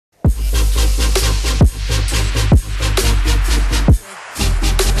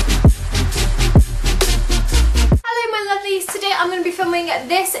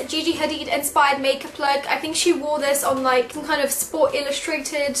Gigi Hadid inspired makeup look. I think she wore this on like some kind of sport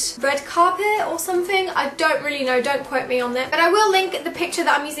illustrated red carpet or something. I don't really know, don't quote me on that. But I will link the picture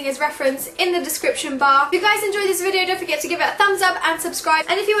that I'm using as reference in the description bar. If you guys enjoyed this video, don't forget to give it a thumbs up and subscribe.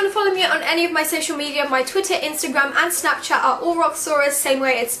 And if you want to follow me on any of my social media, my Twitter, Instagram and Snapchat are all Roxxsaurus, same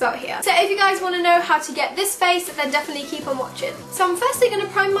way it's spelled here. So if you guys want to know how to get this face, then definitely keep on watching. So I'm firstly going to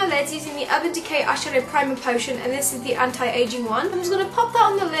prime my lids using the Urban Decay eyeshadow primer potion, and this is the anti-aging one. I'm just going to pop that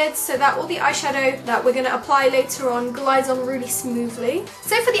on the lids so that all the eyeshadow that we're going to apply later on glides on really smoothly.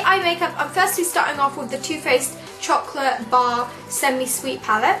 So for the eye makeup, I'm firstly starting off with the Too Faced Chocolate Bar Semi-Sweet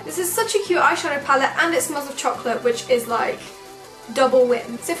palette. This is such a cute eyeshadow palette and it smells of chocolate, which is like double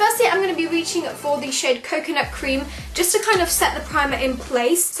win. So firstly I'm going to be reaching for the shade Coconut Cream just to kind of set the primer in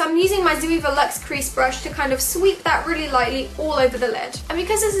place. So I'm using my Zoeva Luxe Crease brush to kind of sweep that really lightly all over the lid. And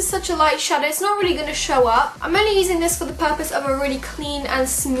because this is such a light shadow, it's not really going to show up. I'm only using this for the purpose of a really clean and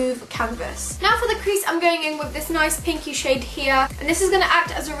smooth canvas. Now for the crease, I'm going in with this nice pinky shade here, and this is going to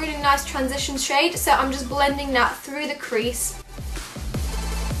act as a really nice transition shade, so I'm just blending that through the crease.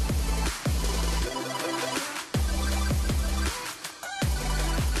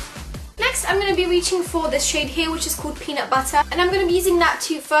 Next, I'm going to be reaching for this shade here, which is called Peanut Butter, and I'm going to be using that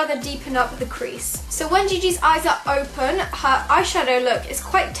to further deepen up the crease. So when Gigi's eyes are open, her eyeshadow look is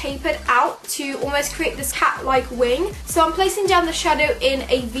quite tapered out to almost create this cat-like wing. So I'm placing down the shadow in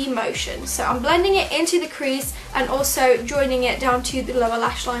a V motion. So I'm blending it into the crease and also joining it down to the lower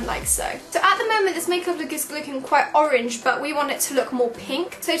lash line like so. So at the moment, this makeup look is looking quite orange, but we want it to look more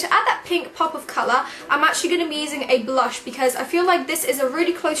pink. So to add that pink pop of colour, I'm actually going to be using a blush because I feel like this is a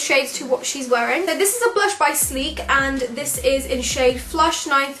really close shade to what she's wearing. So this is a blush by Sleek and this is in shade Flush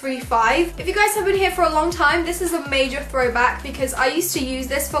 935. If you guys have been here for a long time, this is a major throwback because I used to use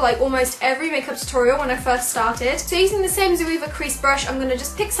this for like almost every makeup tutorial when I first started. So using the same Zoeva crease brush, I'm going to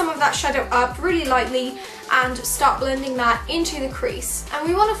just pick some of that shadow up really lightly and start blending that into the crease. And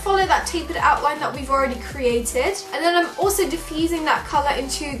we want to follow that tapered outline that we've already created. And then I'm also diffusing that colour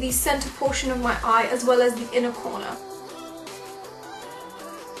into the centre portion of my eye as well as the inner corner.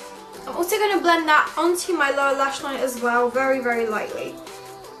 I'm also going to blend that onto my lower lash line as well, very, very lightly.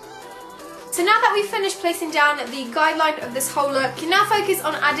 So now that we've finished placing down the guideline of this whole look, you can now focus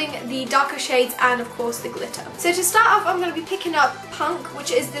on adding the darker shades and of course the glitter. So to start off, I'm going to be picking up Punk,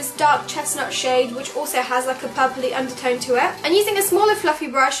 which is this dark chestnut shade, which also has like a purpley undertone to it. And using a smaller fluffy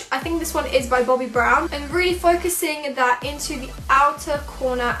brush, I think this one is by Bobbi Brown, and really focusing that into the outer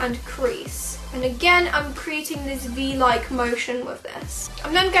corner and crease. And again, I'm creating this V-like motion with this.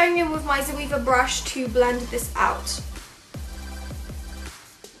 I'm then going in with my Zoeva brush to blend this out.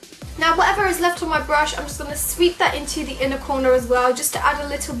 Now whatever is left on my brush, I'm just going to sweep that into the inner corner as well, just to add a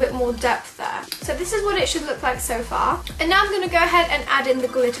little bit more depth there. So this is what it should look like so far. And now I'm going to go ahead and add in the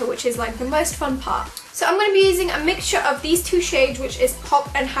glitter, which is like the most fun part. So I'm going to be using a mixture of these two shades, which is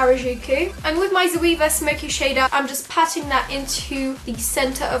Pop and Harajuku. And with my Zoeva Smoky shader, I'm just patting that into the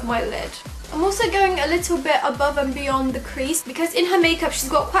centre of my lid. I'm also going a little bit above and beyond the crease because in her makeup she's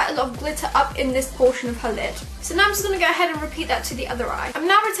got quite a lot of glitter up in this portion of her lid. So now I'm just going to go ahead and repeat that to the other eye. I'm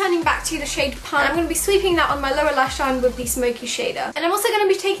now returning back to the shade Pun. I'm going to be sweeping that on my lower lash line with the Smoky shader. And I'm also going to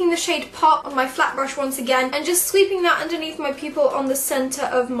be taking the shade Pop on my flat brush once again and just sweeping that underneath my pupil on the centre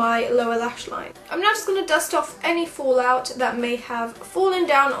of my lower lash line. I'm now just going to dust off any fallout that may have fallen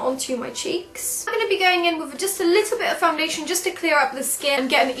down onto my cheeks. I'm going to be going in with just a little bit of foundation just to clear up the skin and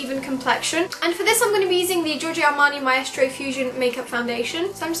get an even complexion. And for this I'm going to be using the Giorgio Armani Maestro Fusion Makeup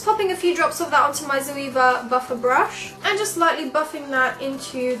Foundation. So I'm just popping a few drops of that onto my Zoeva buffer brush and just lightly buffing that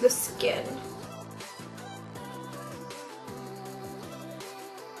into the skin.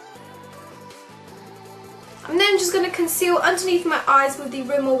 I'm then just going to conceal underneath my eyes with the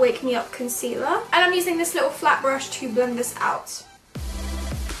Rimmel Wake Me Up Concealer. And I'm using this little flat brush to blend this out.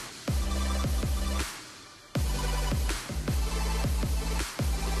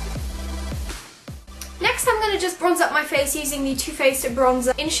 Next I'm going to just bronze up my face using the Too Faced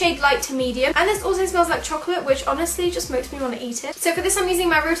bronzer in shade Light to Medium. And this also smells like chocolate, which honestly just makes me want to eat it. So for this I'm using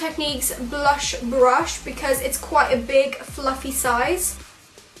my Real Techniques blush brush because it's quite a big fluffy size.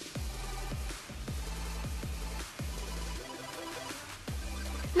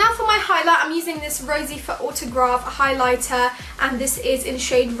 Now for my highlight, I'm using this Rosie for Autograph highlighter, and this is in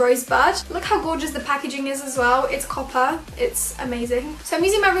shade Rosebud. Look how gorgeous the packaging is as well. It's copper. It's amazing. So I'm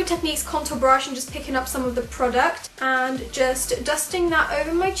using my Real Techniques contour brush and just picking up some of the product and just dusting that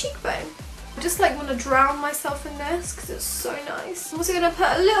over my cheekbone. I just like want to drown myself in this because it's so nice. I'm also going to put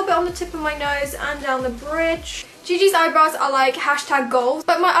a little bit on the tip of my nose and down the bridge. Gigi's eyebrows are like hashtag goals,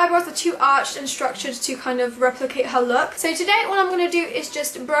 but my eyebrows are too arched and structured to kind of replicate her look. So today what I'm going to do is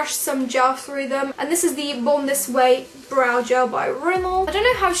just brush some gel through them, and this is the Born This Way brow gel by Rimmel. I don't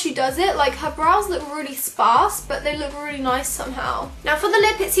know how she does it, like her brows look really sparse but they look really nice somehow. Now for the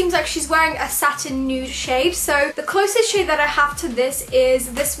lip, it seems like she's wearing a satin nude shade, so the closest shade that I have to this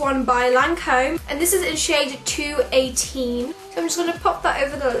is this one by Lancome, and this is in shade 218. So I'm just going to pop that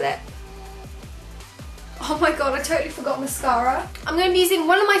over the lip. Oh my god, I totally forgot mascara. I'm going to be using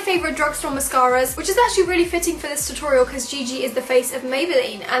one of my favourite drugstore mascaras, which is actually really fitting for this tutorial because Gigi is the face of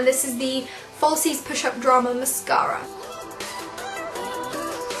Maybelline, and this is the Falsies Push Up Drama Mascara.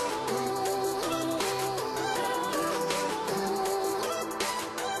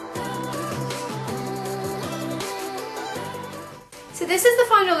 So this is the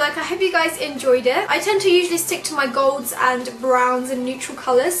final look. I hope you guys enjoyed it. I tend to usually stick to my golds and browns and neutral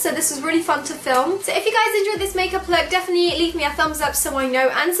colours, so this was really fun to film. So if you guys enjoyed this makeup look, definitely leave me a thumbs up so I know,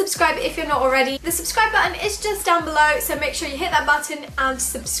 and subscribe if you're not already. The subscribe button is just down below, so make sure you hit that button and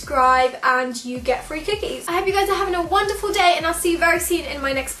subscribe and you get free cookies. I hope you guys are having a wonderful day, and I'll see you very soon in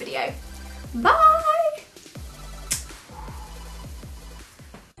my next video. Bye!